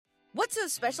What's so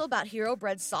special about Hero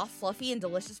Bread's soft, fluffy, and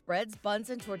delicious breads, buns,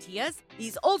 and tortillas?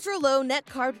 These ultra-low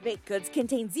net-carb baked goods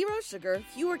contain zero sugar,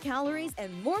 fewer calories,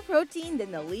 and more protein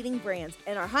than the leading brands,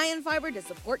 and are high in fiber to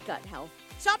support gut health.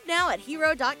 Shop now at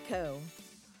hero.co.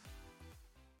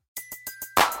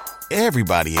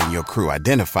 Everybody in your crew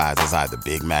identifies as either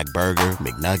Big Mac Burger,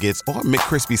 McNuggets, or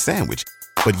McCrispy Sandwich.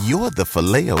 But you're the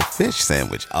Filet-O-Fish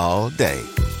Sandwich all day.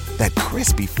 That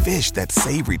crispy fish, that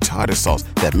savory tartar sauce,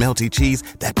 that melty cheese,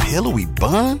 that pillowy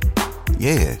bun.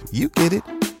 Yeah, you get it.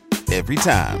 Every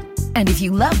time. And if you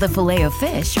love the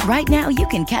Filet-O-Fish, right now you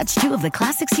can catch two of the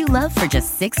classics you love for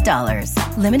just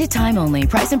 $6. Limited time only.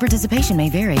 Price and participation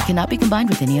may vary. Cannot be combined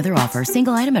with any other offer.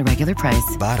 Single item at regular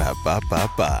price.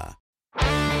 Ba-da-ba-ba-ba.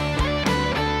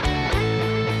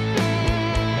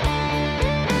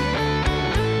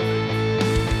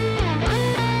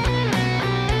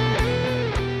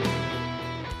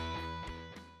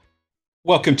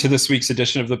 Welcome to this week's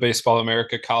edition of the Baseball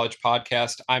America College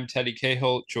Podcast. I'm Teddy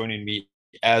Cahill. Joining me,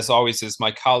 as always, is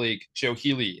my colleague, Joe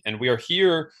Healy. And we are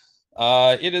here.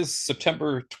 It is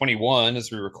September 21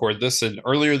 as we record this. And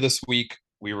earlier this week,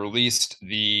 we released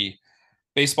the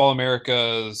Baseball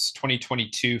America's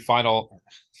 2022 the final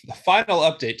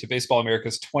update to Baseball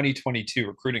America's 2022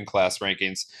 recruiting class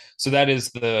rankings. So that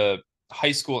is the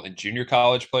high school and junior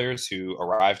college players who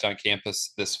arrived on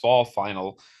campus this fall.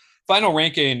 Final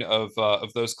ranking of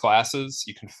those classes.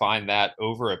 You can find that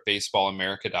over at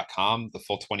baseballamerica.com, the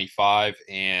full 25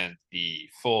 and the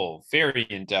full, very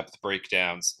in-depth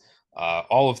breakdowns.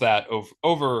 All of that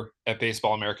over at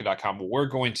baseballamerica.com. We're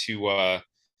going to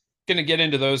get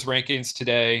into those rankings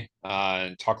today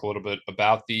and talk a little bit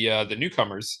about the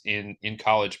newcomers in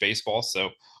college baseball.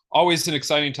 So always an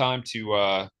exciting time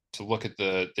to look at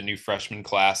the new freshman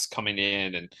class coming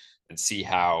in and see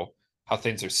how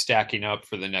things are stacking up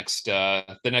for the next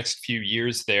few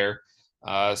years there.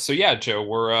 So yeah, Joe,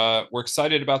 we're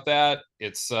excited about that.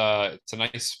 It's a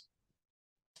nice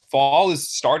fall is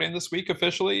starting this week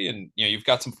officially, and you've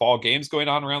got some fall games going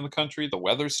on around the country. The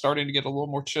weather's starting to get a little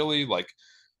more chilly, like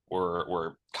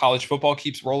where college football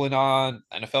keeps rolling on,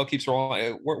 NFL keeps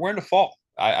rolling. We're into fall.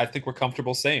 I think we're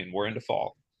comfortable saying we're into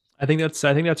fall. I think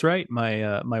that's right.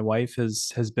 My wife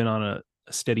has been on a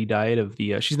steady diet of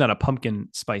she's not a pumpkin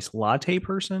spice latte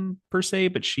person per se,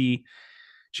 but she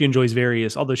enjoys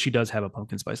various, although she does have a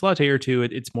pumpkin spice latte or two.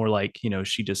 It's more like,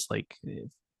 she just like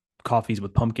coffees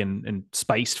with pumpkin and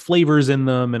spiced flavors in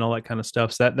them and all that kind of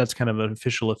stuff. So that's kind of an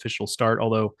official start.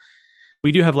 Although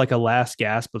we do have like a last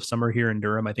gasp of summer here in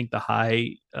Durham. I think the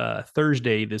high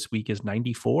Thursday this week is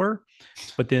 94,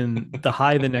 but then the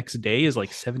high the next day is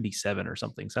like 77 or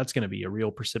something. So that's going to be a real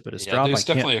precipitous drop. There's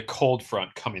definitely a cold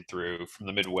front coming through from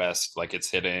the Midwest, like it's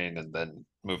hitting and then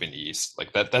moving east.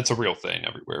 Like that's a real thing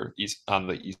everywhere on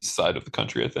the east side of the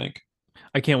country, I think.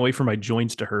 I can't wait for my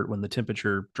joints to hurt when the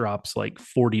temperature drops like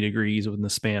 40 degrees in the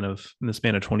span of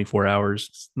 24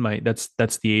 hours. That's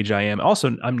the age I am.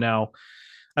 Also,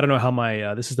 I don't know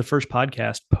how this is the first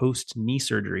podcast post knee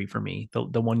surgery for me.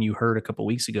 The one you heard a couple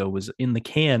weeks ago was in the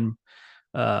can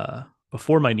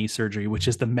before my knee surgery, which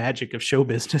is the magic of show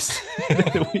business.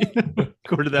 We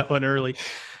recorded that one early.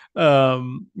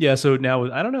 So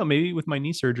now I don't know, maybe with my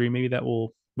knee surgery, maybe that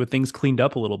will, with things cleaned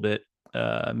up a little bit,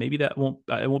 maybe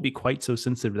I won't be quite so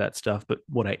sensitive to that stuff. But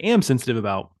what I am sensitive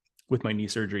about with my knee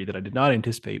surgery that I did not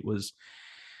anticipate was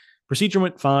procedure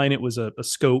went fine. It was a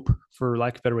scope, for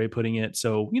lack of a better way of putting it.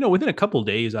 So, within a couple of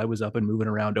days, I was up and moving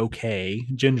around okay,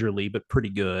 gingerly, but pretty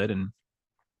good. And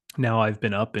now I've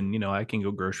been up and, I can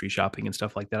go grocery shopping and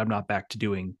stuff like that. I'm not back to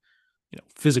doing,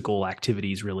 physical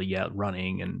activities really yet,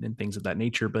 running and things of that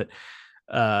nature. But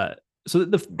so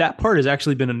that part has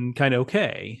actually been kind of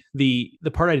okay. The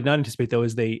part I did not anticipate, though,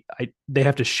 is they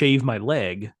have to shave my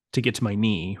leg to get to my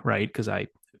knee, right? Because I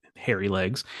hairy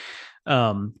legs.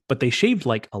 But they shaved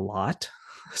like a lot.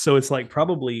 So it's like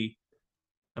probably,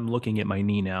 I'm looking at my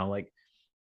knee now, like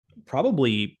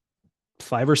probably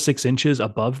 5 or 6 inches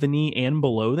above the knee and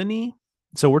below the knee.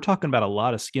 So we're talking about a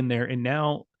lot of skin there. And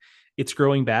now it's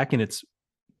growing back and it's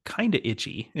kind of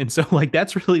itchy. And so like,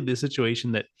 that's really the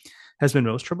situation that has been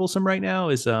most troublesome right now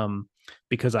is,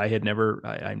 because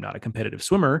I'm not a competitive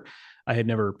swimmer. I had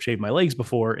never shaved my legs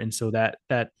before. And so that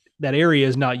area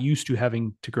is not used to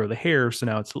having to grow the hair. So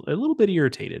now it's a little bit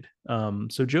irritated.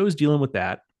 So Joe's dealing with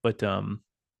that, but I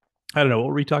don't know. What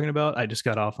were we talking about? I just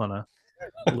got off on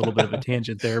a little bit of a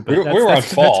tangent there, we but were on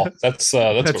fall. That's that's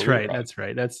what we right. were on. That's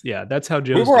right. That's how We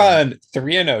Joe's were doing. on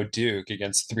 3-0 Duke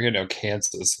against 3-0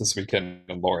 Kansas this weekend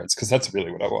in Lawrence, because that's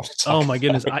really what I want to talk Oh my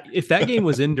goodness! about. If that game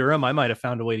was in Durham, I might have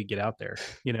found a way to get out there.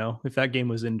 If that game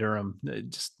was in Durham,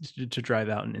 just to drive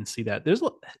out and see that. There's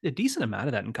a decent amount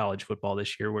of that in college football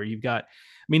this year, where you've got.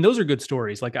 I mean, those are good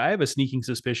stories. Like I have a sneaking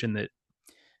suspicion that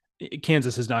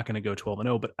Kansas is not going to go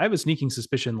 12-0, but I have a sneaking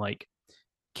suspicion like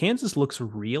Kansas looks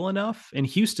real enough, and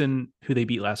Houston, who they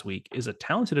beat last week, is a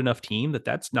talented enough team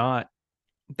that's not,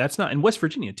 and West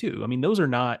Virginia too. I mean, those are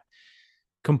not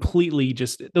completely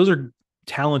just, those are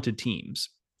talented teams.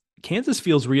 Kansas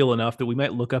feels real enough that we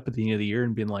might look up at the end of the year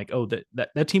and be like, oh,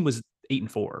 that team was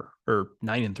 8-4 or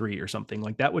 9-3 or something.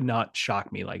 Like that would not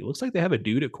shock me. Like it looks like they have a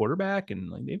dude at quarterback and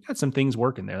like they've got some things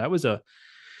working there. That was a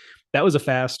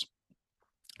fast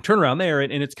turnaround there.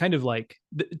 And it's kind of like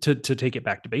to take it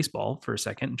back to baseball for a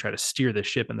second and try to steer the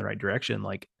ship in the right direction.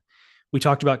 Like we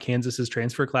talked about Kansas's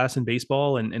transfer class in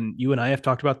baseball, and you and I have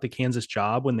talked about the Kansas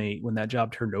job when that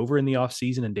job turned over in the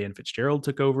offseason and Dan Fitzgerald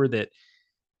took over. That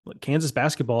Kansas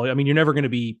basketball, I mean, you're never going to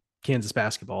be Kansas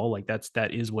basketball. Like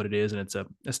that is what it is, and it's a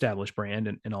established brand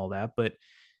and all that. But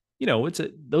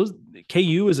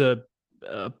KU is a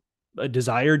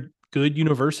desired good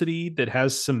university that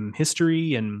has some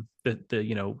history, and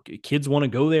the kids want to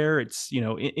go there. It's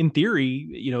in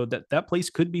theory that place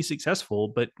could be successful,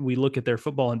 but we look at their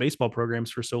football and baseball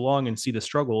programs for so long and see the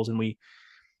struggles, and we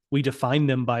define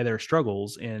them by their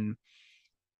struggles.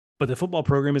 But the football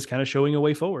program is kind of showing a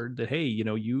way forward that hey,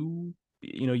 you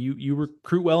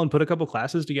recruit well and put a couple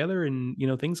classes together, and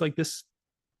things like this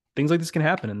can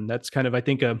happen. And that's kind of, I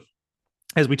think,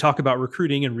 as we talk about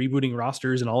recruiting and rebooting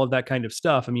rosters and all of that kind of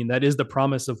stuff, I mean, that is the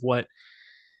promise of what,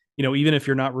 even if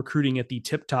you're not recruiting at the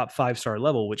tip top 5-star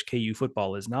level, which KU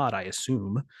football is not, I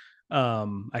assume.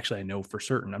 Actually, I know for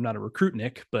certain. I'm not a recruit,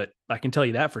 Nick, but I can tell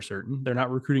you that for certain. They're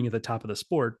not recruiting at the top of the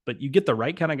sport, but you get the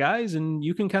right kind of guys and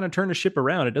you can kind of turn a ship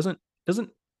around. It doesn't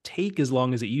take as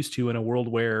long as it used to in a world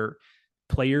where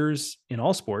players in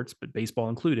all sports, but baseball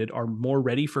included, are more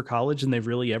ready for college than they've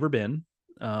really ever been.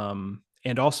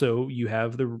 And also you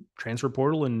have the transfer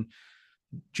portal and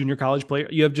junior college player.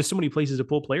 You have just so many places to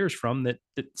pull players from that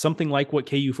something like what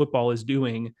KU football is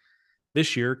doing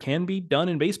this year can be done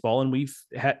in baseball. And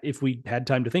if we had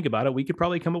time to think about it, we could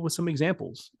probably come up with some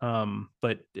examples.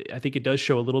 But I think it does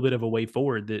show a little bit of a way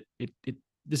forward that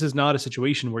this is not a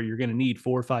situation where you're going to need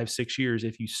 4, 5, 6 years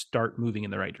if you start moving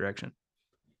in the right direction.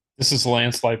 This is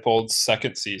Lance Leipold's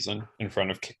second season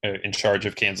in charge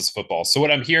of Kansas football. So what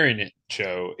I'm hearing,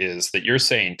 Joe, is that you're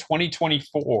saying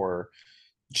 2024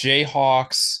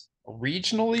 Jayhawks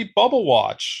regionally bubble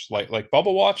watch, like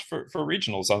bubble watch for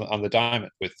regionals on the diamond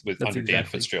with under Dan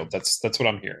Fitzgerald. That's what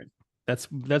I'm hearing. That's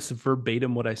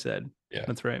verbatim what I said. Yeah,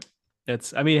 that's right.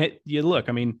 Look,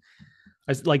 I mean,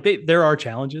 there are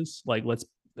challenges. Like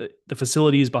the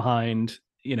facilities behind,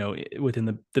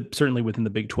 within certainly within the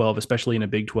Big 12, especially in a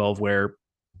Big 12 where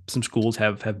some schools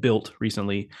have built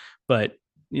recently, but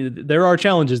there are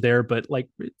challenges there. But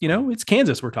it's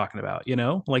Kansas we're talking about,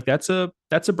 like that's a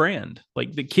brand.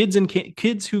 Like the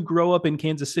kids who grow up in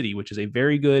Kansas City, which is a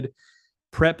very good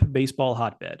prep baseball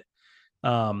hotbed.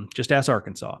 Just ask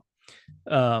Arkansas.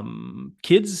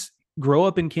 Kids grow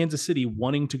up in Kansas City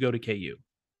wanting to go to KU,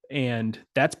 and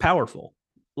that's powerful.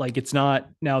 Like it's not,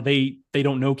 now they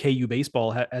don't know KU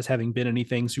baseball as having been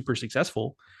anything super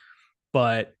successful,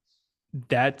 but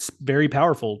that's very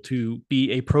powerful to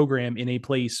be a program in a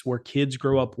place where kids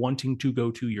grow up wanting to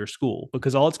go to your school,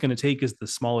 because all it's going to take is the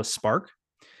smallest spark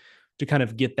to kind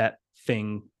of get that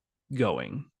thing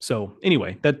going. So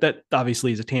anyway, that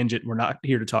obviously is a tangent. We're not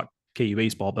here to talk KU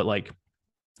baseball, but like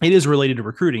it is related to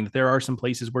recruiting, that there are some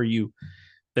places where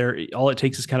all it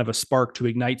takes is kind of a spark to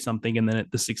ignite something, and then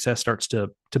the success starts to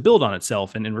build on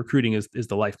itself. And recruiting is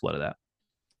the lifeblood of that.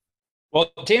 Well,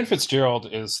 Dan Fitzgerald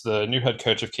is the new head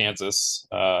coach of Kansas.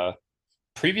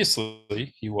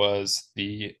 Previously, he was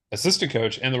the assistant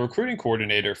coach and the recruiting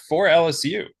coordinator for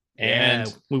LSU.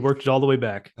 And we worked it all the way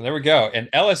back. There we go. And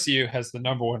LSU has the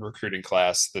 #1 recruiting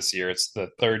class this year. It's the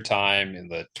third time in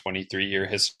the 23-year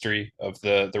history of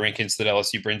the rankings that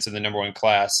LSU brings in the #1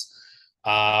 class.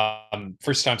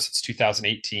 First time since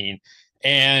 2018.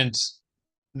 And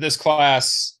this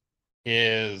class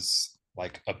is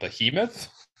like a behemoth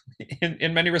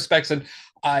in many respects. And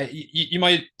you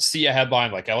might see a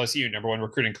headline like LSU #1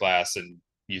 recruiting class, and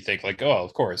you think like, oh,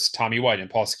 of course, Tommy White and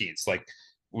Paul Skeens. Like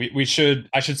I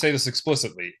should say this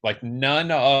explicitly, like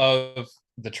none of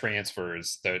the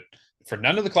transfers for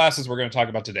none of the classes we're going to talk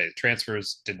about today,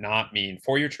 transfers did not mean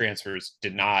 4-year transfers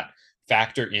did not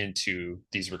factor into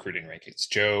these recruiting rankings.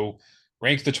 Joe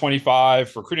ranked the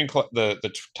 25 recruiting,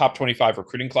 the top 25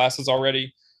 recruiting classes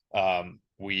already.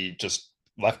 We just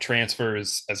left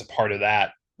transfers as a part of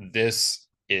that. This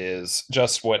is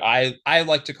just what I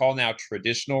like to call now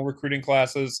traditional recruiting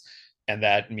classes. And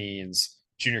that means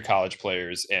junior college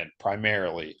players and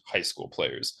primarily high school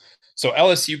players. So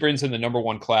LSU brings in the number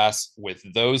one class with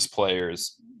those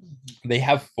players. They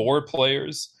have 4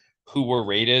 players who were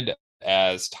rated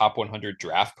as top 100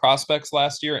 draft prospects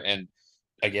last year. And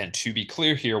again, to be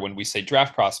clear here, when we say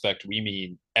draft prospect, we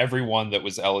mean everyone that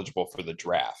was eligible for the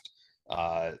draft.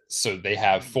 So they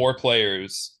have 4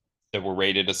 players that were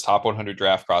rated as top 100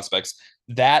 draft prospects.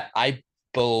 That I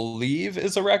believe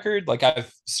is a record. Like,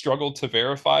 I've struggled to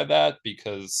verify that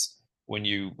because when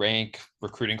you rank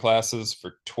recruiting classes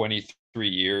for 23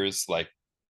 years, like,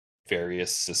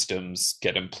 various systems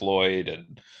get employed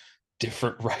and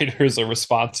different writers are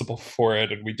responsible for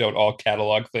it, and we don't all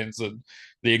catalog things in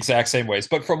the exact same ways.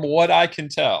 But from what I can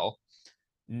tell,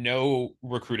 no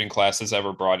recruiting class has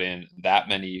ever brought in that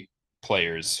many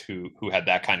players who had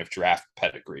that kind of draft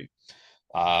pedigree.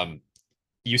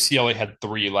 UCLA had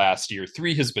 3 last year.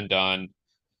 3 has been done.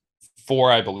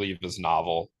 4, I believe, is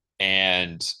novel.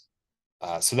 And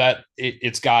so that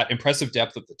it's got impressive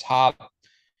depth at the top.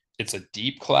 It's a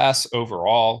deep class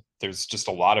overall. There's just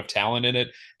a lot of talent in it.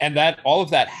 And that all of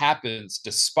that happens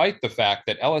despite the fact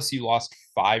that LSU lost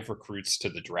 5 recruits to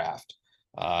the draft.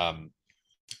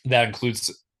 That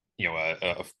includes,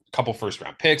 a couple first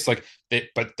round picks.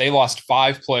 But they lost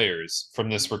 5 players from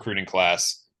this recruiting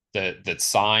class that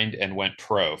signed and went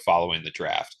pro following the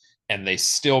draft. And they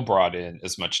still brought in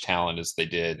as much talent as they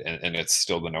did. And it's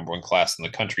still the number one class in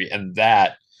the country. And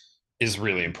that is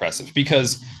really impressive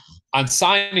because on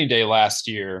signing day last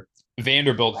year,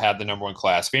 Vanderbilt had the number one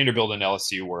class. Vanderbilt and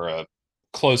LSU were a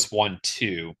close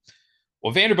 1-2.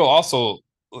 Well,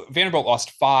 Vanderbilt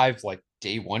lost 5 like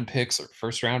day 1 picks or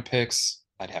first round picks.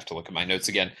 I'd have to look at my notes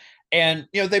again. And,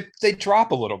 they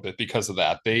drop a little bit because of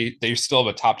that. They still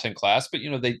have a top 10 class, but,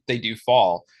 they do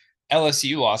fall.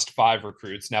 LSU lost 5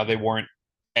 recruits. Now, they weren't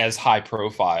as high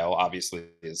profile, obviously,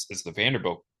 as the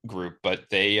Vanderbilt group, but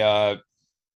they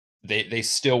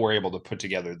still were able to put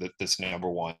together this number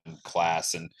one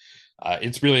class. And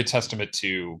it's really a testament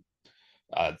to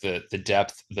the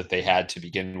depth that they had to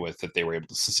begin with, that they were able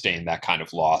to sustain that kind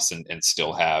of loss and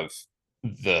still have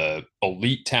the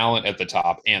elite talent at the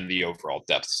top and the overall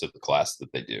depth to the class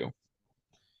that they do.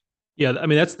 Yeah, I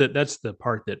mean, that's the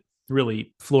part that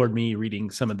really floored me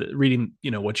reading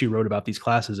what you wrote about these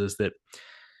classes, is that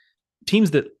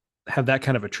teams that have that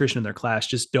kind of attrition in their class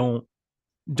just don't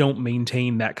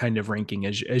maintain that kind of ranking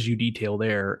as you detail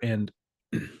there. And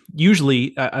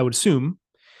usually I would assume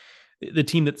the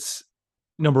team that's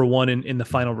number one in the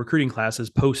final recruiting classes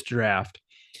post draft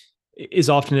is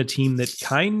often a team that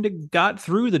kind of got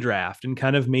through the draft and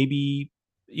kind of maybe,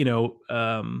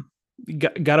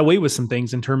 got away with some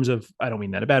things in terms of, I don't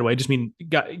mean that in a bad way. I just mean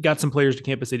got some players to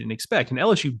campus they didn't expect. And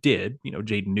LSU did,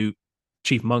 Jaden Newt,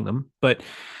 chief among them, but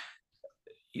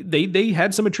they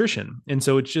had some attrition. And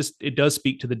so it does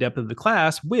speak to the depth of the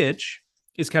class, which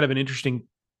is kind of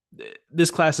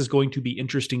this class is going to be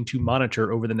interesting to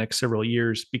monitor over the next several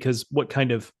years, because what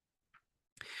kind of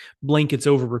blankets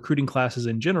over recruiting classes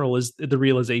in general is the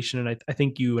realization, and I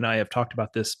think you and I have talked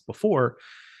about this before,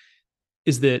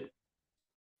 is that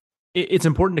it's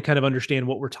important to kind of understand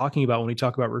what we're talking about when we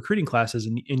talk about recruiting classes.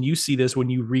 And you see this when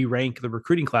you re-rank the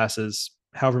recruiting classes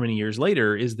however many years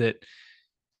later, is that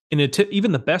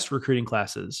even the best recruiting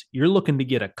classes, you're looking to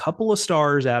get a couple of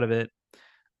stars out of it,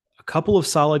 a couple of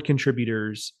solid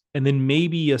contributors, and then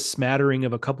maybe a smattering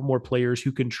of a couple more players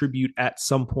who contribute at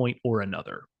some point or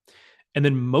another. And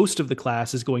then most of the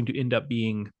class is going to end up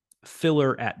being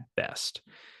filler at best.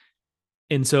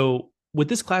 And so with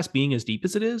this class being as deep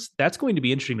as it is, that's going to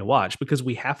be interesting to watch, because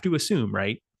we have to assume,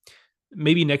 right?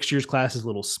 Maybe next year's class is a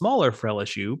little smaller for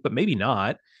LSU, but maybe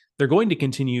not. They're going to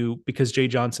continue, because Jay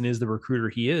Johnson is the recruiter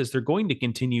he is, they're going to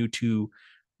continue to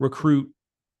recruit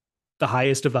the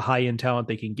highest of the high-end talent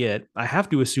they can get. I have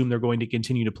to assume they're going to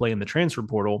continue to play in the transfer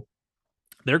portal.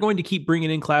 They're going to keep bringing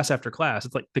in class after class.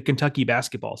 It's like the Kentucky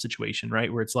basketball situation,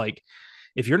 right? Where it's like,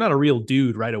 if you're not a real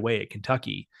dude right away at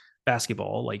Kentucky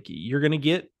basketball, like, you're going to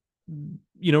get,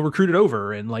 recruited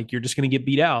over, and like, you're just going to get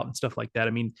beat out and stuff like that.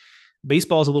 I mean,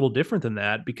 baseball is a little different than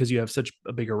that, because you have such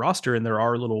a bigger roster and there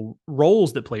are little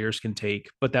roles that players can take.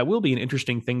 But that will be an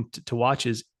interesting thing to watch,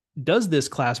 is, does this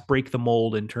class break the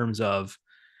mold in terms of,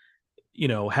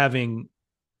 having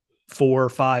 4,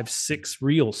 5, 6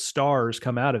 real stars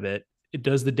come out of it?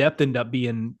 Does the depth end up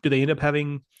being, do they end up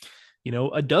having,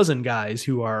 a dozen guys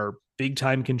who are big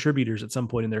time contributors at some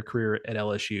point in their career at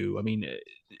LSU. I mean,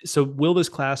 so will this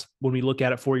class, when we look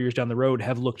at it 4 years down the road,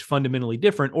 have looked fundamentally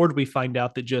different, or do we find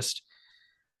out that just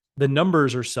the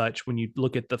numbers are such when you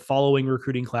look at the following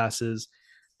recruiting classes,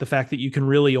 the fact that you can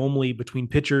really only, between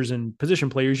pitchers and position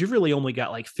players, you've really only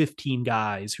got like 15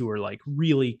 guys who are like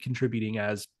really contributing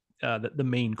as the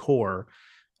main core.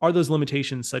 Are those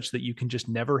limitations such that you can just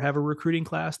never have a recruiting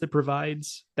class that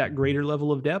provides that greater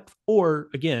level of depth? Or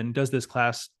again, does this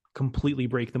class completely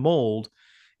break the mold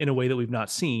in a way that we've not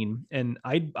seen? And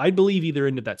I believe either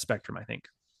end of that spectrum, I think.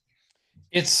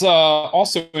 It's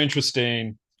also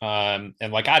interesting. And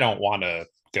like, I don't want to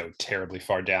go terribly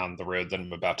far down the road that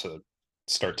I'm about to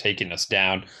start taking us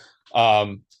down.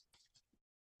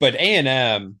 But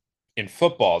A&M in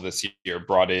football this year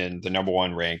brought in the number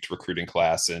 1 ranked recruiting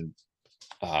class, and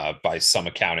by some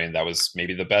accounting, that was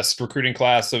maybe the best recruiting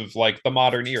class of like the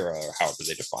modern era, or however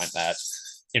they define that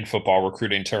in football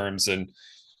recruiting terms. And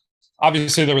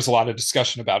obviously there was a lot of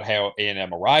discussion about how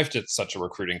A&M arrived at such a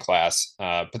recruiting class,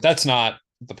 but that's not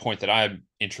the point that I'm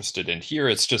interested in here.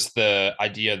 It's just the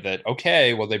idea that,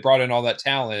 okay, well, they brought in all that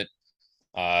talent.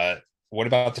 What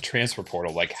about the transfer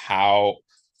portal? Like, how,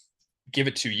 give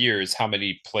it 2 years, how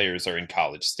many players are in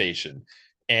College Station?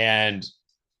 And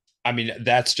I mean,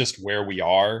 that's just where we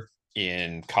are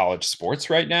in college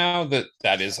sports right now.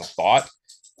 That is a thought.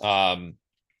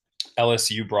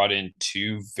 LSU brought in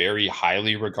 2 very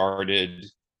highly regarded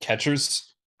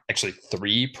catchers, actually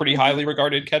 3 pretty highly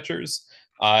regarded catchers.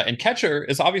 And catcher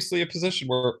is obviously a position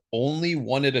where only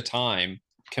one at a time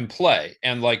can play.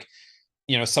 And like,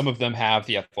 you know, some of them have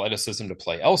the athleticism to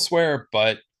play elsewhere,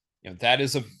 but you know, that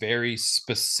is a very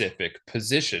specific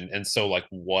position. And so like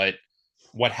what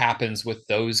happens with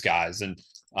those guys? And,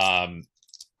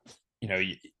 you know,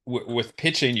 with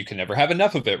pitching, you can never have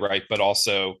enough of it, right? But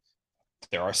also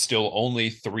there are still only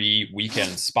 3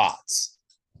 weekend spots.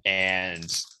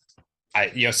 And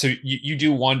so you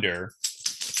do wonder,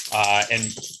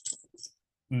 and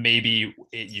maybe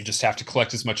you just have to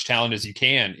collect as much talent as you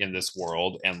can in this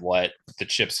world and let the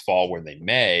chips fall where they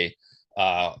may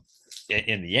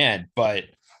in the end. But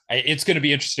it's going to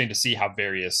be interesting to see how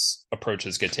various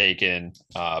approaches get taken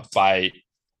by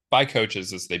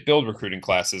coaches as they build recruiting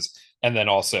classes. And then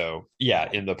also,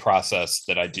 in the process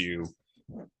that I do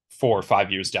 4 or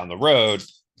 5 years down the road,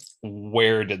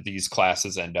 where did these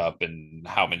classes end up, and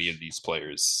how many of these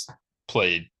players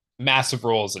played massive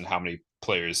roles and how many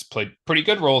players played pretty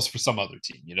good roles for some other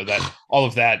team? You know, that all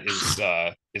of that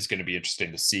is going to be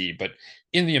interesting to see. But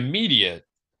in the immediate,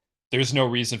 there's no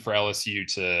reason for LSU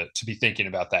to be thinking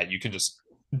about that. You can just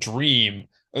dream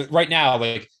right now.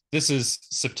 Like, this is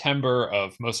September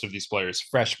of most of these players'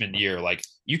 freshman year. Like,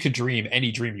 you could dream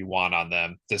any dream you want on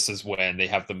them. This is when they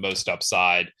have the most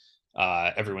upside.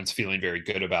 Everyone's feeling very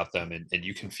good about them, and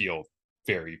you can feel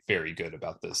very, very good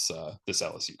about this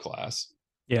LSU class.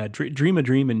 Yeah, dream a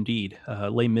dream indeed.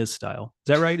 Les Mis style.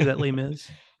 Is that right? Is that Les Mis?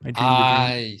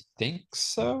 I think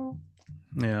so.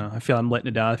 Yeah, I feel I'm letting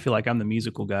it down. I feel like I'm the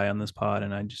musical guy on this pod,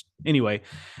 and anyway.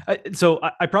 So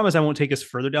I promise I won't take us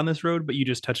further down this road, but you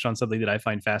just touched on something that I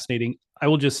find fascinating. I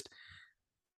will just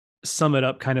sum it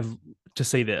up kind of to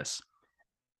say this.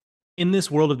 In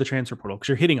this world of the transfer portal, because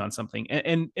you're hitting on something,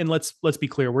 and let's be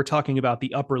clear, we're talking about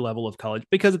the upper level of college,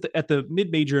 because at the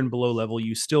mid-major and below level,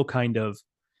 you still kind of,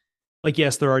 like,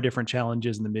 yes, there are different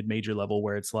challenges in the mid-major level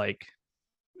where it's like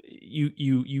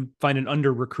you find an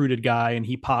under recruited guy and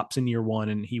he pops in year 1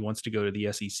 and he wants to go to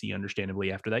the SEC,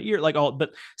 understandably, after that year,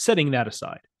 but setting that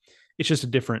aside, it's just a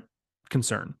different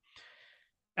concern.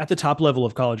 At the top level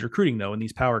of college recruiting, though, in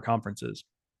these power conferences,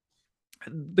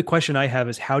 the question I have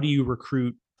is, how do you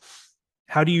recruit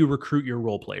your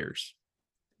role players?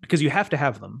 Because you have to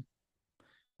have them,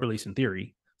 or at least in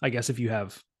theory. I guess if you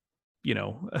have, you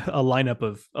know, a lineup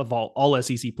of all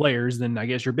SEC players, then I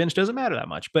guess your bench doesn't matter that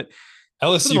much. But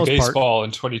LSU baseball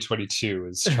in 2022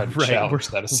 is trying to challenge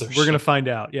that assertion. We're going to find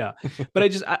out. Yeah.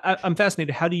 But I'm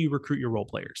fascinated. How do you recruit your role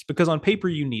players? Because on paper,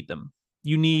 you need them.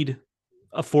 You need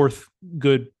a 4th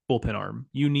good bullpen arm.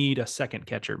 You need a 2nd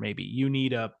catcher, maybe. You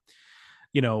need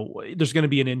there's going to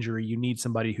be an injury. You need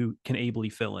somebody who can ably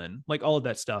fill in, like all of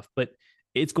that stuff. But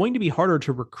it's going to be harder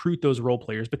to recruit those role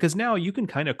players, because now you can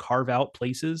kind of carve out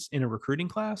places in a recruiting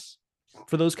class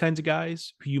for those kinds of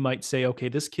guys who you might say, okay,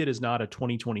 this kid is not a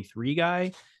 2023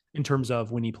 guy in terms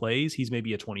of when he plays, he's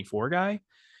maybe a 24 guy.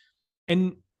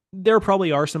 And there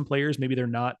probably are some players, maybe they're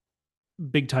not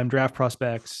big time draft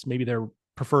prospects, maybe they're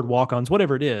preferred walk-ons,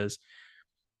 whatever it is,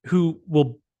 who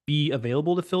will be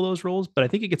available to fill those roles. But I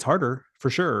think it gets harder for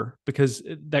sure, because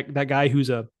that guy who's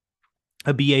a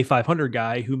BA 500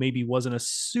 guy who maybe wasn't a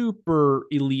super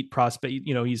elite prospect,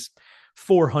 you know, he's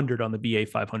 400 on the BA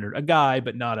 500, a guy,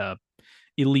 but not a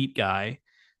elite guy.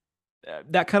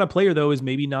 That kind of player, though, is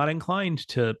maybe not inclined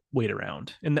to wait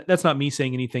around. And that's not me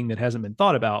saying anything that hasn't been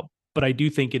thought about, but I do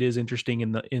think it is interesting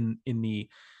in the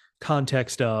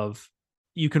context of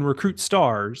you can recruit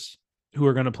stars who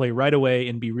are going to play right away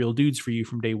and be real dudes for you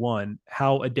from day one.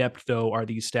 How adept, though, are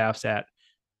these staffs at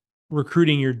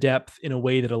recruiting your depth in a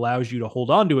way that allows you to hold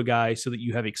on to a guy so that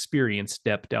you have experience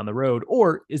depth down the road?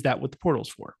 Or is that what the portal's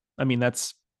for? I mean,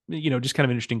 that's, just kind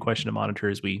of an interesting question to monitor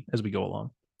as we go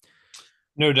along.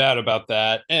 No doubt about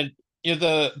that. And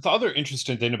the other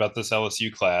interesting thing about this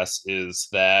LSU class is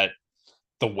that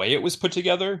the way it was put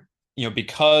together,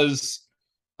 because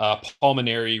Paul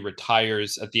Mainieri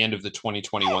retires at the end of the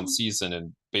 2021 season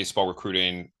and baseball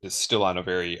recruiting is still on a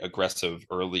very aggressive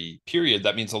early period,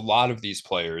 that means a lot of these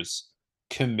players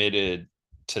committed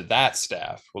to that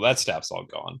staff. Well, that staff's all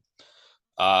gone.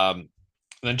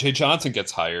 Then Jay Johnson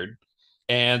gets hired,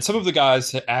 and some of the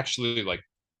guys actually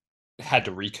had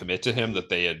to recommit to him, that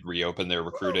they had reopened their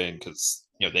recruiting because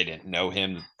they didn't know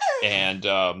him, and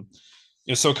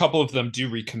so a couple of them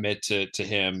do recommit to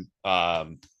him.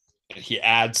 He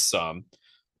adds some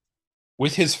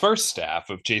with his first staff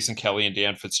of Jason Kelly and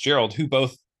Dan Fitzgerald, who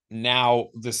both now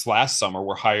this last summer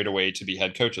were hired away to be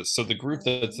head coaches. So the group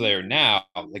that's there now,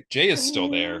 Jay is still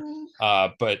there,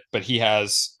 but he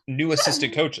has new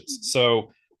assistant coaches.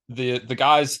 So the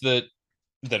guys that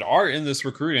are in this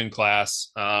recruiting class,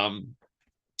 are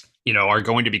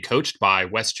going to be coached by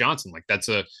Wes Johnson. That's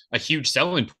a huge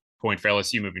selling point for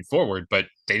LSU moving forward, but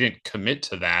they didn't commit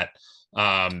to that.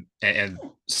 And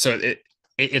so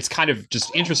it's kind of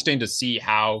just interesting to see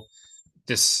how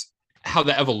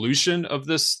the evolution of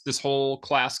this whole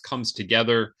class comes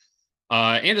together,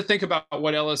 and to think about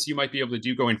what LSU might be able to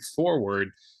do going forward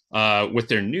with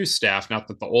their new staff. Not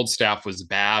that the old staff was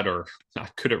bad or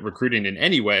not good at recruiting in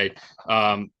any way,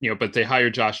 but they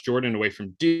hired Josh Jordan away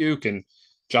from Duke, and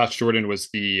Josh Jordan was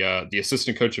the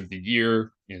assistant coach of the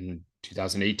year in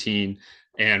 2018,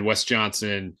 and Wes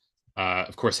Johnson,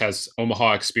 of course, has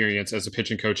Omaha experience as a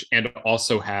pitching coach and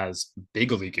also has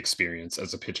big league experience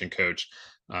as a pitching coach.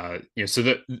 So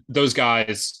that those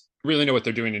guys really know what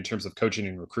they're doing in terms of coaching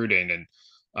and recruiting.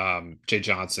 And Jay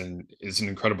Johnson is an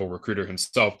incredible recruiter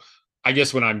himself. I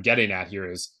guess what I'm getting at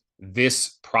here is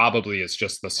this probably is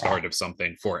just the start of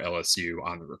something for LSU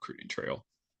on the recruiting trail.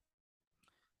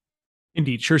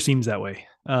 Indeed, sure seems that way.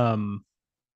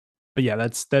 But yeah,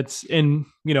 that's, and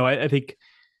I think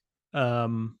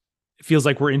it feels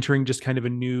like we're entering just kind of a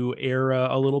new era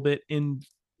a little bit in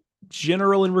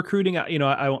general in recruiting.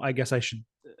 I guess I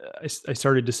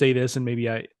started to say this, and maybe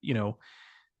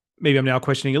maybe I'm now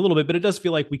questioning a little bit, but it does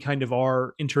feel like we kind of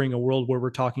are entering a world where we're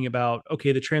talking about,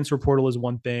 okay, the transfer portal is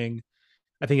one thing.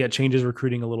 I think that changes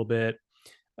recruiting a little bit.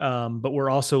 But we're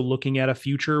also looking at a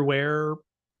future where,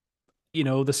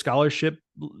 the scholarship,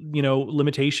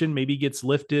 limitation maybe gets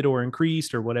lifted or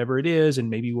increased or whatever it is. And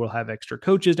maybe we'll have extra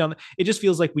coaches down. It just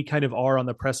feels like we kind of are on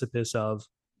the precipice of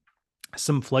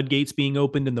some floodgates being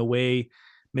opened in the way,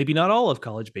 maybe not all of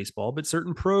college baseball, but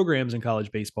certain programs in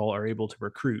college baseball are able to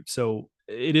recruit. So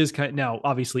it is now,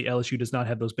 obviously LSU does not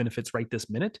have those benefits right this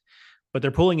minute, but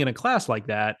they're pulling in a class like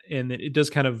that. And it does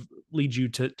kind of lead you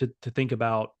to think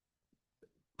about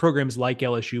programs like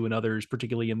LSU and others,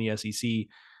 particularly in the SEC,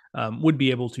 would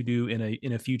be able to do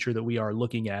in a future that we are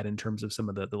looking at in terms of some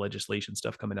of the legislation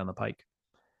stuff coming down the pike.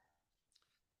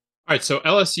 All right. So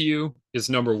LSU is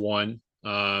number one.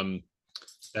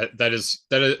 That is,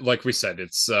 like we said,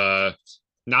 it's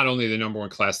not only the number one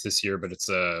class this year, but it's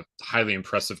a highly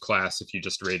impressive class if you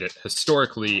just rate it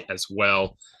historically as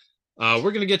well. We're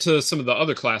going to get to some of the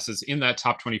other classes in that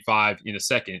top 25 in a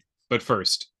second. But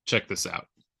first, check this out.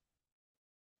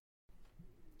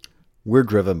 We're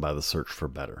driven by the search for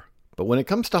better. But when it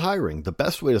comes to hiring, the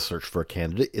best way to search for a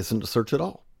candidate isn't to search at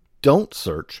all. Don't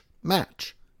search,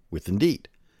 match with Indeed.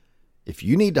 If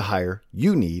you need to hire,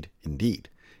 you need Indeed.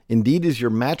 Indeed is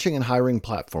your matching and hiring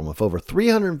platform with over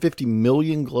 350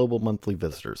 million global monthly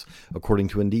visitors, according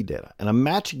to Indeed data, and a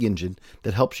matching engine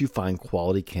that helps you find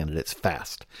quality candidates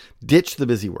fast. Ditch the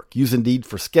busy work. Use Indeed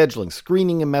for scheduling,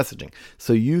 screening, and messaging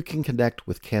so you can connect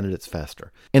with candidates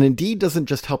faster. And Indeed doesn't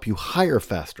just help you hire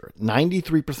faster.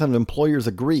 93% of employers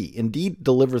agree Indeed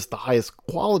delivers the highest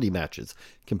quality matches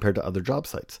compared to other job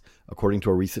sites, according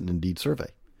to a recent Indeed survey.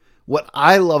 What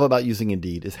I love about using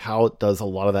Indeed is how it does a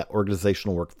lot of that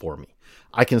organizational work for me.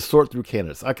 I can sort through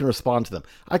candidates. I can respond to them.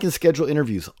 I can schedule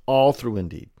interviews all through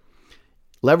Indeed.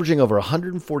 Leveraging over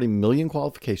 140 million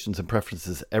qualifications and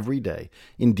preferences every day,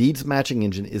 Indeed's matching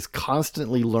engine is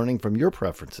constantly learning from your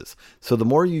preferences. So the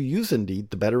more you use Indeed,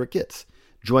 the better it gets.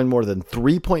 Join more than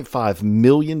 3.5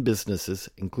 million businesses,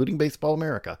 including Baseball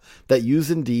America, that use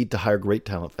Indeed to hire great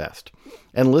talent fast.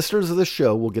 And listeners of the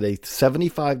show will get a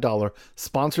 $75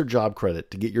 sponsored job credit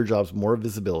to get your jobs more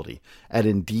visibility at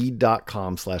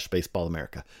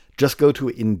Indeed.com/BaseballAmerica. Just go to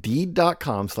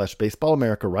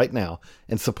Indeed.com/BaseballAmerica right now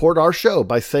and support our show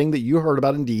by saying that you heard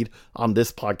about Indeed on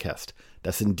this podcast.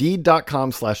 That's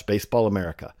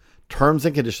Indeed.com/BaseballAmerica. Terms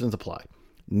and conditions apply.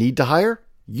 Need to hire?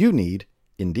 You need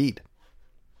Indeed.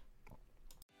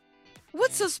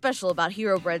 What's so special about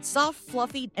Hero Bread's soft,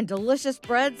 fluffy, and delicious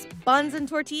breads, buns, and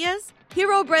tortillas?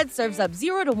 Hero Bread serves up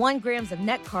 0 to 1 grams of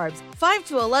net carbs, 5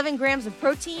 to 11 grams of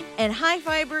protein, and high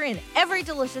fiber in every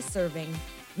delicious serving.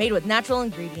 Made with natural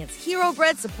ingredients, Hero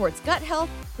Bread supports gut health,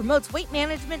 promotes weight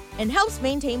management, and helps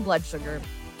maintain blood sugar.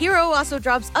 Hero also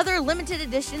drops other limited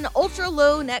edition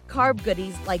ultra-low net carb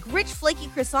goodies like rich flaky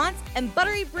croissants and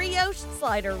buttery brioche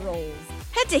slider rolls.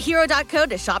 Head to hero.co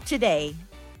to shop today.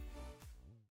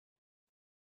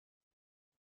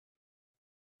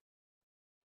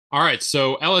 All right,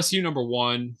 so LSU number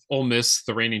 1, Ole Miss,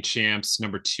 the reigning champs,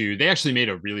 number 2. They actually made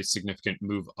a really significant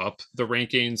move up the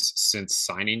rankings since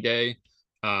signing day.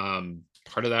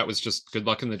 Part of that was just good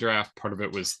luck in the draft. Part of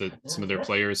it was that some of their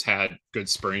players had good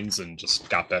springs and just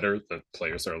got better. The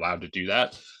players are allowed to do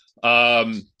that.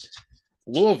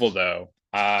 Louisville, though,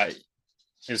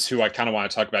 is who I kind of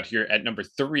want to talk about here at number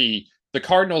 3. The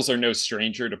Cardinals are no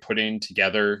stranger to putting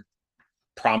together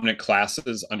prominent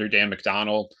classes under Dan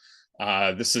McDonnell.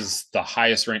 This is the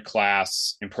highest ranked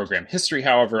class in program history,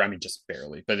 however, I mean, just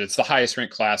barely, but it's the highest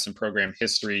ranked class in program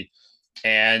history.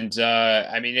 And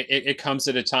I mean, it comes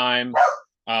at a time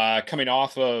coming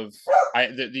off of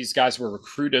these guys were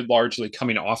recruited largely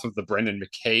coming off of the Brendan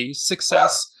McKay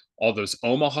success, all those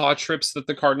Omaha trips that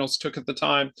the Cardinals took at the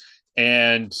time.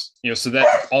 And, so that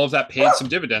all of that paid some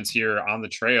dividends here on the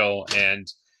trail. And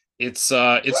it's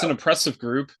an impressive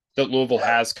group that Louisville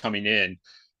has coming in.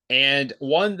 And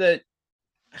one that,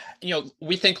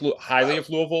 we think highly of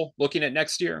Louisville looking at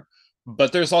next year,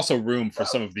 but there's also room for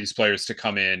some of these players to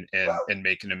come in and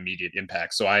make an immediate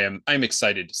impact. So I'm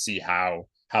excited to see how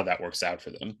that works out for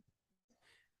them.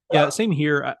 Yeah, same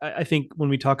here. I think when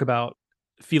we talk about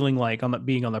feeling like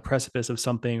being on the precipice of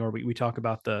something, or we talk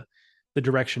about the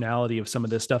directionality of some of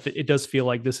this stuff, it does feel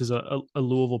like this is a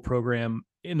Louisville program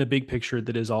in the big picture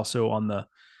that is also on the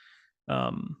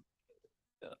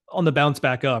bounce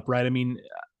back up, right? I mean,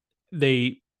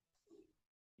 they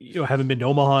haven't been to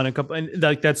Omaha in a couple, and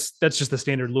like that's just the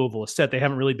standard Louisville is set. They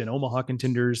haven't really been Omaha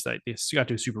contenders. They got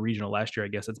to a super regional last year. I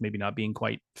guess that's maybe not being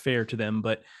quite fair to them,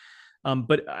 but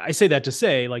I say that to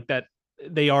say like that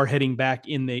they are heading back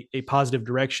in a positive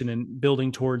direction and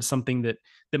building towards something that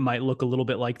might look a little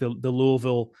bit like the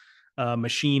Louisville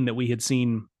machine that we had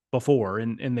seen before,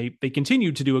 and they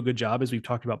continue to do a good job, as we've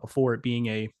talked about before, it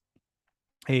being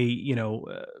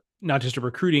not just a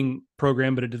recruiting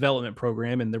program, but a development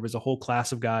program. And there was a whole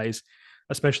class of guys,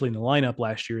 especially in the lineup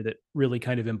last year, that really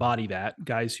kind of embody that.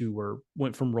 Guys who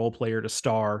went from role player to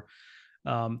star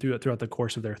throughout the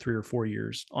course of their 3 or 4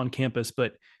 years on campus.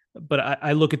 But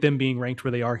I look at them being ranked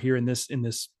where they are here in this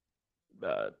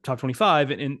top 25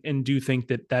 and do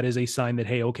think that is a sign that,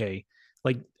 hey, okay,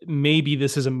 like maybe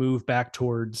this is a move back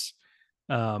towards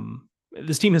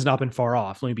this team has not been far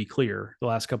off. Let me be clear, the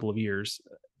last couple of years,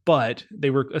 but they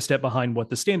were a step behind what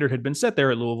the standard had been set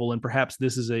there at Louisville. And perhaps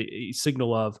this is a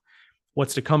signal of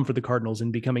what's to come for the Cardinals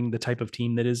and becoming the type of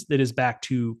team that is back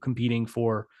to competing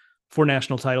for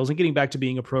national titles and getting back to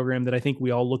being a program that I think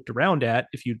we all looked around at.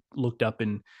 If you looked up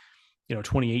in,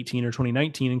 2018 or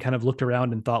 2019 and kind of looked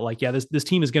around and thought like, yeah, this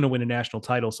team is going to win a national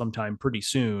title sometime pretty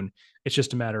soon. It's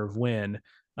just a matter of when.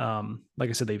 Like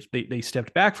I said, they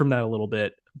stepped back from that a little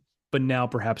bit, but now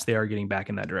perhaps they are getting back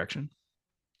in that direction.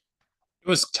 It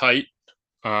was tight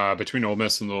between Ole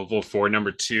Miss and Louisville for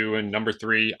number 2 and number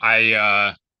 3.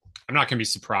 I'm not going to be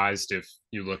surprised if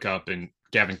you look up and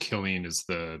Gavin Killian is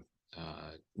the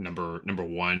number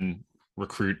 1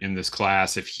 recruit in this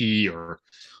class. If he or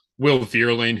Will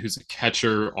Vierling, who's a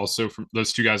catcher, also from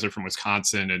those 2 guys are from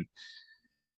Wisconsin, and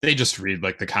they just read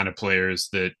like the kind of players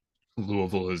that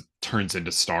Louisville turns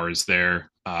into stars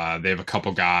there. They have a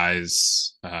couple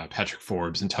guys, Patrick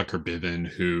Forbes and Tucker Biven,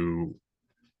 who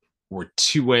were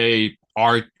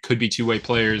could be two-way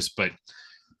players, but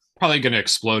probably going to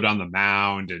explode on the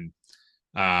mound. And,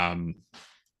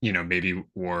 maybe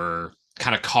were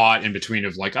kind of caught in between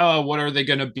of like, oh, what are they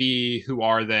going to be? Who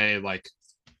are they? Like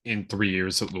in 3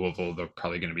 years at Louisville, they're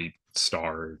probably going to be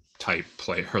star type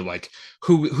player, like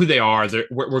who they are.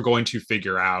 We're going to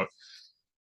figure out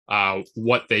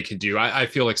what they can do. I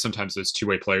feel like sometimes those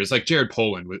two-way players like Jared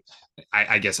Poland,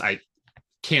 I guess I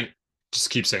can't just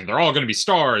keep saying they're all going to be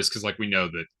stars because like we know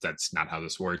that that's not how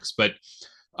this works. But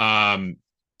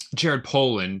Jared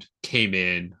Poland came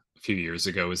in a few years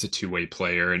ago as a two-way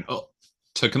player and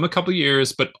took him a couple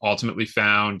years, but ultimately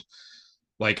found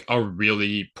like a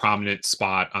really prominent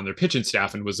spot on their pitching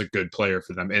staff and was a good player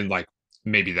for them. And like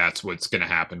maybe that's what's going to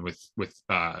happen with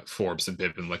Forbes and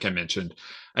Bivin, like I mentioned.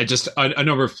 I just a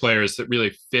number of players that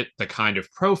really fit the kind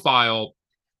of profile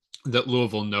that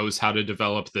Louisville knows how to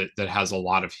develop, that has a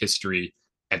lot of history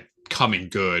at coming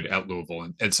good at Louisville.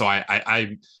 And so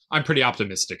I'm pretty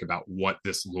optimistic about what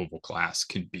this Louisville class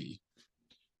can be.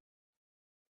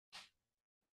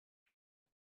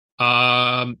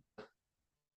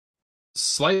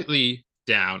 Slightly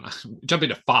down, jumping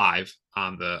to 5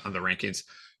 on the rankings,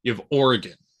 you have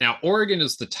Oregon. Now, Oregon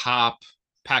is the top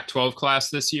Pac-12 class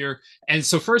this year. And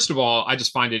so first of all, I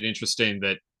just find it interesting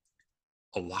that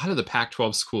a lot of the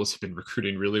Pac-12 schools have been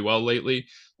recruiting really well lately.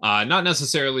 Not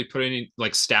necessarily putting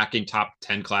like stacking top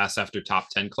 10 class after top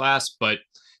 10 class, but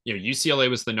UCLA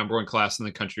was the number 1 class in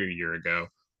the country a year ago.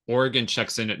 Oregon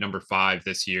checks in at number 5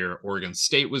 this year. Oregon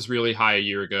State was really high a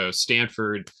year ago.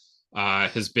 Stanford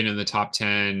has been in the top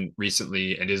 10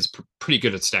 recently and is pretty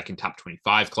good at stacking top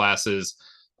 25 classes.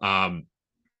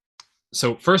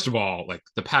 So first of all, like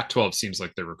the Pac-12 seems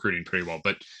like they're recruiting pretty well.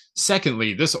 But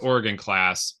secondly, this Oregon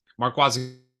class, Mark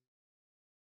Wasikowski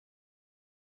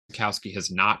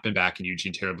has not been back in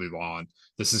Eugene terribly long.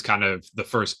 This is kind of the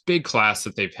first big class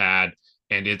that they've had,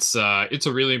 and it's a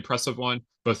really impressive one,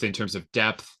 both in terms of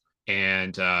depth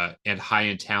and high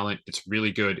end talent. It's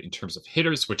really good in terms of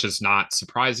hitters, which is not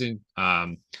surprising.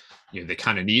 They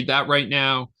kind of need that right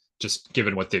now, just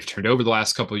given what they've turned over the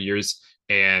last couple of years,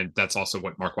 and that's also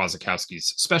what Mark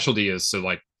Wasikowski's specialty is. So,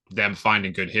 like them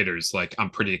finding good hitters, like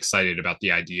I'm pretty excited about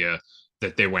the idea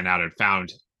that they went out and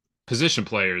found position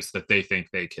players that they think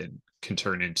they can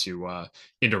turn into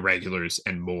regulars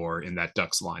and more in that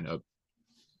Ducks lineup.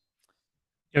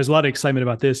 There's a lot of excitement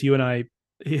about this. You and I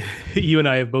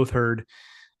have both heard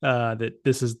that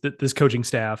this coaching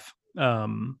staff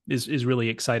is really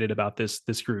excited about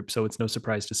this group. So it's no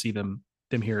surprise to see them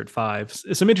here at 5.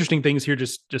 Some interesting things here,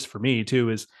 just for me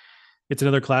too, is it's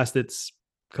another class that's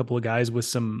a couple of guys with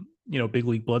some big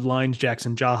league bloodlines.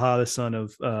 Jackson Jaha, the son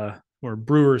of or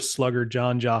Brewers slugger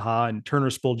John Jaha, and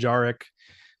Turner Spoljarek,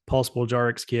 Paul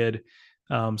Spoljarek's kid.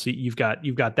 So you've got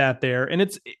that there, and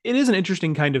it is an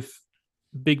interesting kind of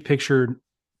big picture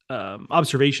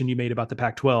observation you made about the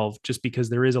Pac-12, just because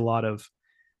there is a lot of,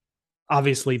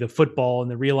 obviously the football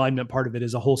and the realignment part of it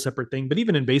is a whole separate thing. But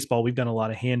even in baseball, we've done a lot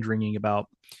of hand wringing about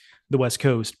the West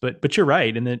Coast. But you're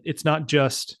right, and that it's not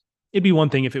just. It'd be one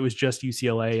thing if it was just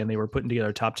UCLA and they were putting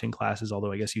together top 10 classes,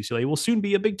 although I guess UCLA will soon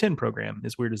be a Big Ten program,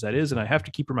 as weird as that is. And I have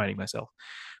to keep reminding myself,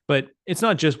 but it's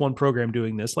not just one program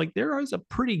doing this. Like there is a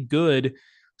pretty good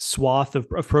swath of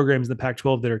programs in the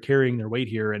Pac-12 that are carrying their weight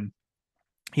here. And,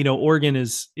 Oregon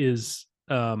is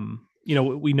we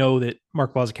know that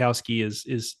Mark Wasikowski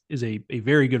is a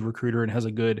very good recruiter and has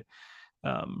a good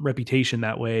reputation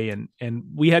that way. And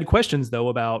we had questions though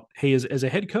about, hey, as a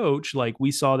head coach, like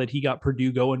we saw that he got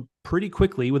Purdue going pretty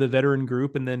quickly with a veteran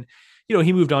group. And then,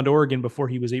 he moved on to Oregon before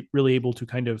he was really able to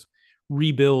kind of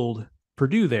rebuild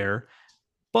Purdue there.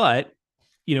 But,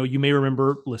 you may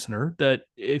remember, listener, that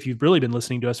if you've really been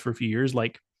listening to us for a few years,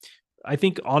 like I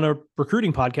think on a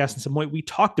recruiting podcast at some point, we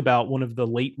talked about one of the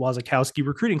late Wasikowski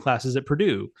recruiting classes at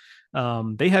Purdue.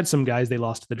 They had some guys they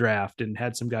lost to the draft and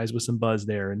had some guys with some buzz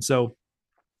there. And so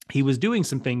he was doing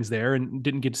some things there and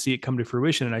didn't get to see it come to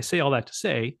fruition. And I say all that to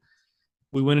say,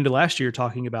 we went into last year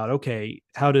talking about, okay,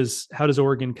 how does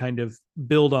Oregon kind of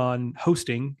build on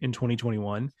hosting in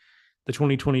 2021? The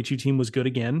 2022 team was good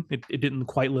again. It didn't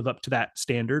quite live up to that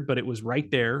standard, but it was right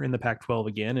there in the Pac-12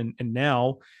 again. And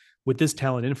now with this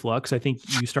talent influx, I think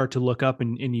you start to look up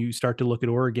and you start to look at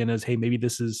Oregon as, hey, maybe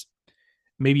this is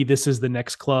the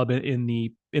next club in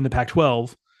the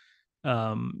Pac-12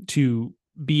 to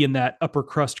be in that upper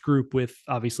crust group with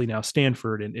obviously now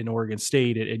Stanford and Oregon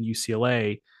State and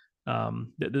UCLA.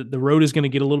 The road is going to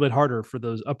get a little bit harder for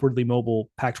those upwardly mobile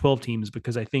Pac-12 teams,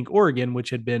 because I think Oregon,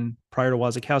 which had been prior to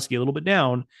Wasikowski a little bit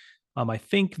down, I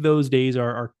think those days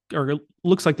are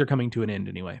looks like they're coming to an end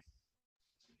anyway.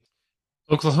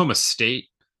 Oklahoma State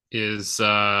is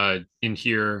in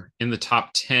here in the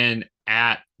top 10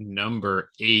 at number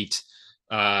 8.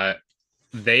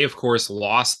 They, of course,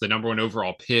 lost the number 1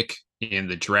 overall pick in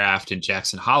the draft in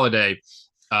Jackson Holiday.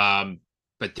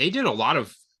 But they did a lot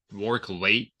of work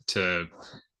late to,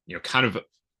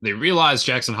 they realized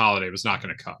Jackson Holiday was not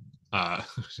going to come.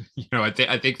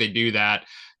 I think they do that.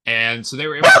 And so they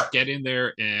were able to get in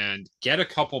there and get a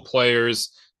couple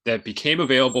players that became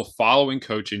available following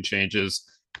coaching changes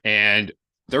And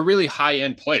they're really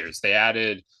high-end players. They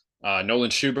added Nolan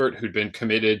Schubert, who'd been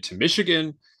committed to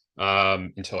Michigan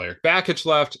until Eric Bakich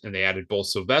left, and they added Bull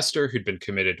Sylvester, who'd been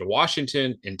committed to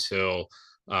Washington until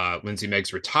Lindsey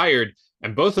Meggs retired.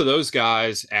 And both of those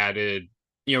guys added,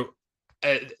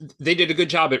 they did a good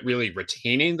job at really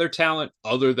retaining their talent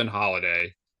other than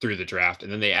Holiday through the draft.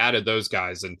 And then they added those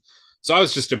guys. And so I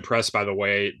was just impressed by the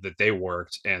way that they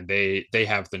worked, and they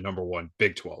have the number one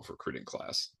Big 12 recruiting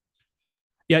class.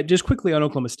 Yeah, just quickly on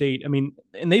Oklahoma State. I mean,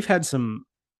 and they've had some,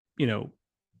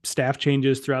 staff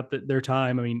changes throughout their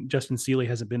time. I mean, Justin Seeley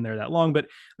hasn't been there that long, but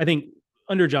I think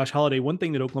under Josh Holiday, one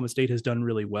thing that Oklahoma State has done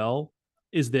really well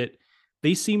is that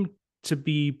they seem to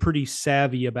be pretty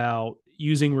savvy about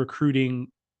using recruiting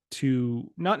to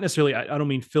not necessarily, I don't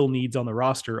mean fill needs on the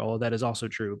roster, although that is also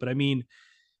true, but I mean,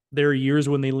 there are years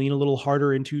when they lean a little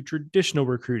harder into traditional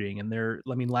recruiting.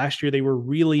 And last year they were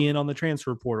really in on the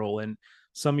transfer portal, and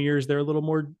some years they're a little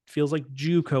more, feels like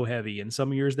JUCO heavy. And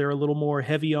some years they're a little more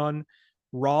heavy on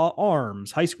raw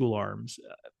arms, high school arms.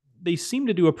 They seem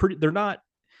to do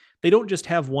they don't just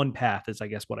have one path, is I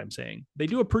guess what I'm saying. They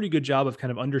do a pretty good job of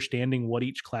kind of understanding what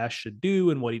each class should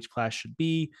do and what each class should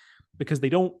be, because they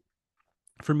don't,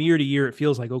 from year to year, it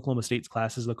feels like Oklahoma State's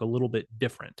classes look a little bit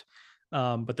different.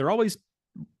 But they're always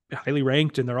highly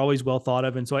ranked and they're always well thought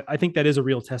of. And so I think that is a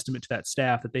real testament to that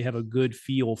staff, that they have a good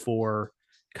feel for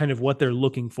kind of what they're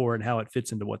looking for and how it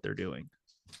fits into what they're doing.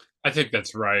 I think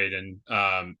that's right. And,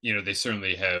 they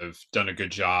certainly have done a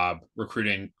good job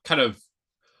recruiting kind of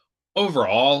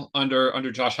overall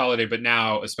under Josh Holiday, but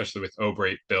now, especially with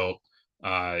Obrate built,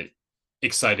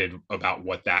 excited about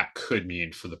what that could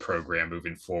mean for the program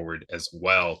moving forward as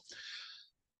well.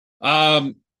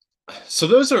 So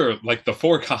those are like the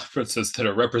four conferences that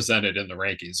are represented in the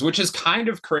rankings, which is kind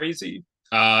of crazy.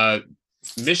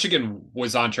 Michigan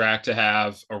was on track to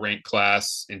have a ranked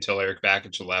class until Eric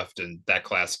Bakich left, and that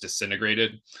class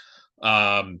disintegrated.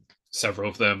 Several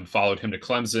of them followed him to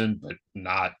Clemson, but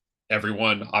not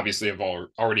everyone. Obviously, I've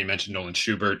already mentioned Nolan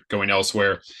Schubert going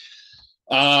elsewhere.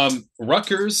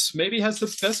 Rutgers maybe has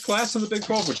the best class in the Big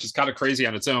 12, which is kind of crazy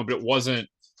on its own, but it wasn't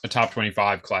a top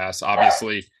 25 class,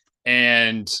 obviously.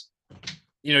 And,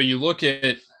 you look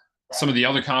at some of the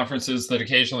other conferences that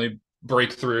occasionally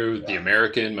break through, the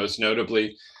American most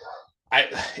notably.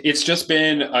 It's just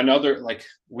been another, like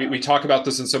we talk about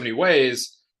this in so many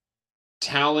ways,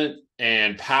 talent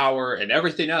and power and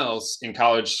everything else in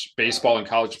college baseball and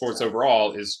college sports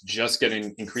overall is just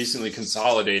getting increasingly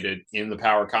consolidated in the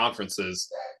power conferences.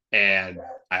 And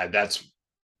that's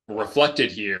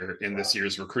reflected here in this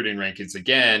year's recruiting rankings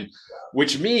again,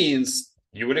 which means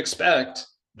you would expect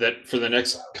that for the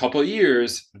next couple of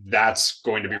years, that's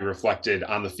going to be reflected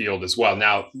on the field as well.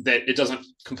 Now, that it doesn't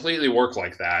completely work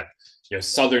like that.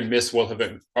 Southern Miss will have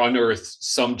unearthed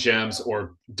some gems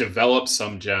or developed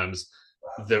some gems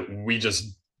that we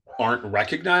just aren't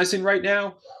recognizing right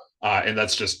now. And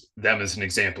that's just them as an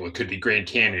example. It could be Grand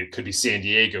Canyon, it could be San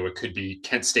Diego, it could be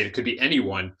Kent State, it could be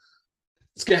anyone.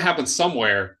 It's going to happen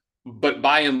somewhere. But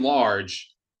by and large,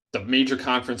 the major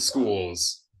conference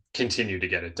schools continue to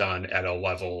get it done at a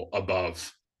level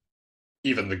above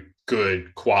even the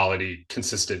good quality,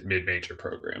 consistent mid-major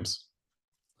programs.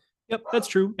 Yep, that's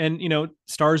true. And,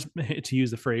 stars, to use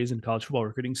the phrase in college football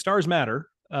recruiting, stars matter,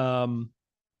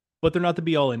 but they're not the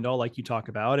be all end all like you talk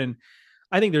about. And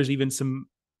I think there's even some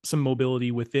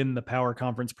mobility within the power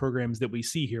conference programs that we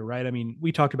see here, right? I mean,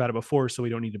 we talked about it before, so we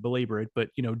don't need to belabor it, but,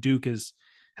 Duke has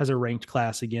a ranked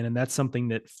class again. And that's something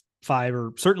that 5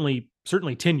 or certainly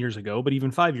 10 years ago, but even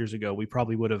 5 years ago, we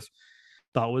probably would have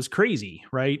thought was crazy,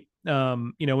 right?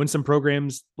 In some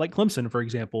programs like Clemson, for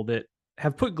example, that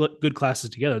have put good classes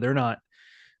together, they're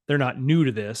not new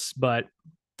to this, but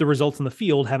the results in the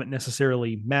field haven't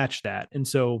necessarily matched that. And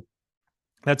so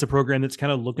that's a program that's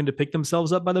kind of looking to pick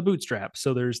themselves up by the bootstraps.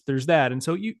 So there's that. And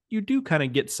so you do kind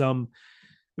of get some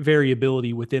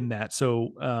variability within that. So,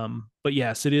 but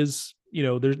yes, it is,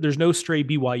 there's no stray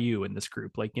BYU in this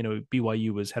group. Like,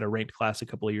 BYU had a ranked class a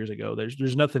couple of years ago.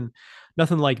 There's nothing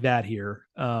like that here.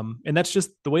 And that's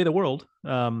just the way of the world.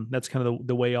 That's kind of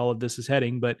the way all of this is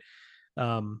heading. But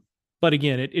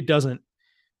again, it doesn't,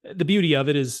 the beauty of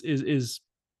it is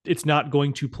it's not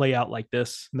going to play out like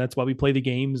this. And that's why we play the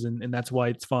games. And that's why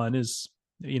it's fun is,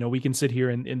 we can sit here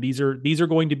and these are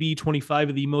going to be 25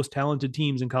 of the most talented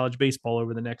teams in college baseball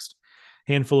over the next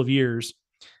handful of years.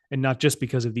 And not just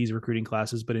because of these recruiting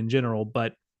classes, but in general.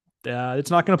 But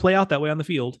it's not going to play out that way on the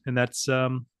field, and that's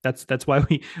why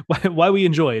we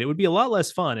enjoy it. It would be a lot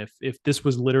less fun if this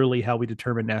was literally how we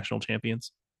determine national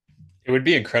champions. It would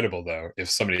be incredible, though, if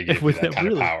somebody gave you that kind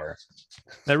of power.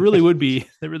 That really would be.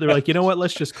 They're like, you know what?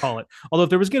 Let's just call it. Although if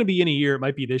there was going to be any year, it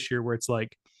might be this year where it's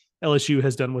like LSU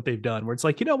has done what they've done, where it's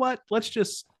like, you know what? Let's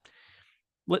just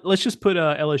put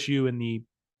LSU in the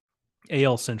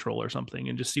AL Central or something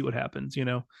and just see what happens,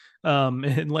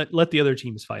 and let the other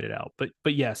teams fight it out. But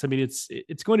yes, I mean,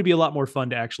 it's going to be a lot more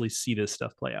fun to actually see this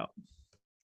stuff play out.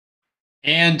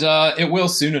 And it will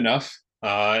soon enough.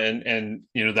 And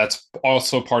that's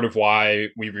also part of why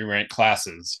we re-rank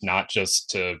classes, not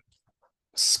just to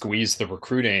squeeze the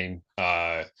recruiting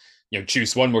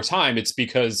juice one more time. It's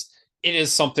because it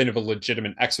is something of a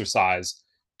legitimate exercise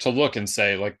to look and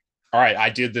say, like, all right,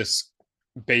 I did this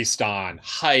based on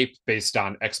hype, based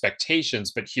on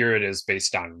expectations, but here it is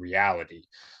based on reality,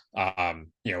 and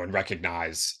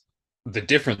recognize the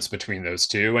difference between those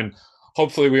two. And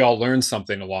hopefully we all learn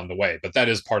something along the way, but that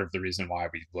is part of the reason why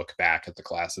we look back at the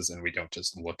classes and we don't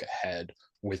just look ahead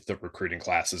with the recruiting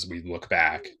classes. We look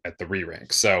back at the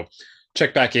re-rank. So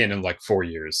check back in like 4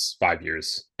 years, 5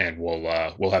 years, and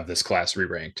we'll have this class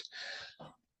re-ranked.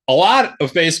 A lot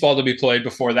of baseball to be played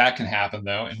before that can happen,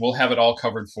 though, and we'll have it all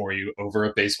covered for you over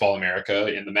at Baseball America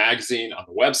in the magazine, on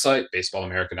the website,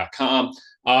 baseballamerica.com,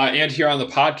 and here on the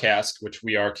podcast, which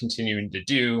we are continuing to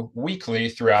do weekly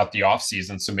throughout the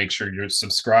offseason. So make sure you're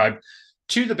subscribed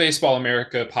to the Baseball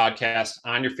America podcast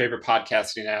on your favorite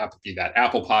podcasting app, be that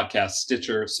Apple Podcasts,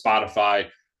 Stitcher, Spotify,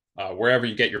 wherever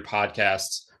you get your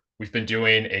podcasts. We've been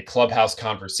doing a Clubhouse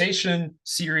Conversation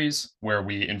series where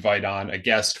we invite on a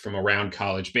guest from around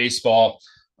college baseball.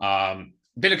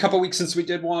 Been a couple weeks since we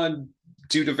did one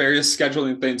due to various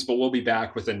scheduling things, but we'll be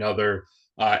back with another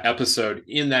episode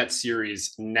in that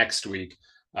series next week.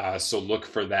 So look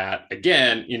for that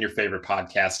again in your favorite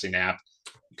podcasting app.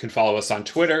 You can follow us on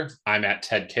Twitter. I'm at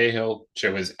Ted Cahill.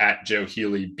 Joe is at Joe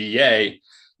Healy BA.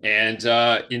 And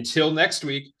until next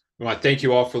week, we want to thank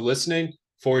you all for listening.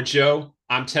 For Joe,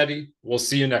 I'm Teddy. We'll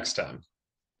see you next time.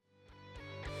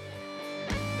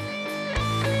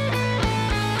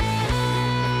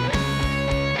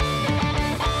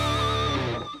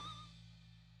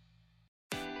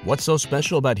 What's so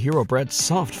special about Hero Bread's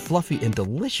soft, fluffy, and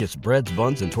delicious breads,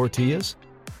 buns, and tortillas?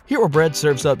 Hero Bread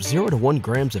serves up 0 to 1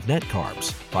 grams of net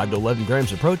carbs, 5 to 11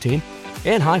 grams of protein,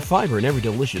 and high fiber in every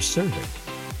delicious serving.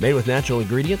 Made with natural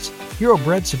ingredients, Hero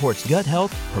Bread supports gut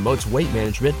health, promotes weight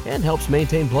management, and helps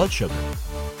maintain blood sugar.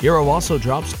 Hero also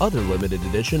drops other limited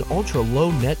edition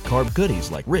ultra-low net carb goodies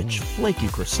like rich, flaky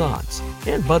croissants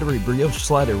and buttery brioche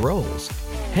slider rolls.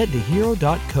 Head to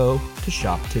hero.co to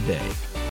shop today.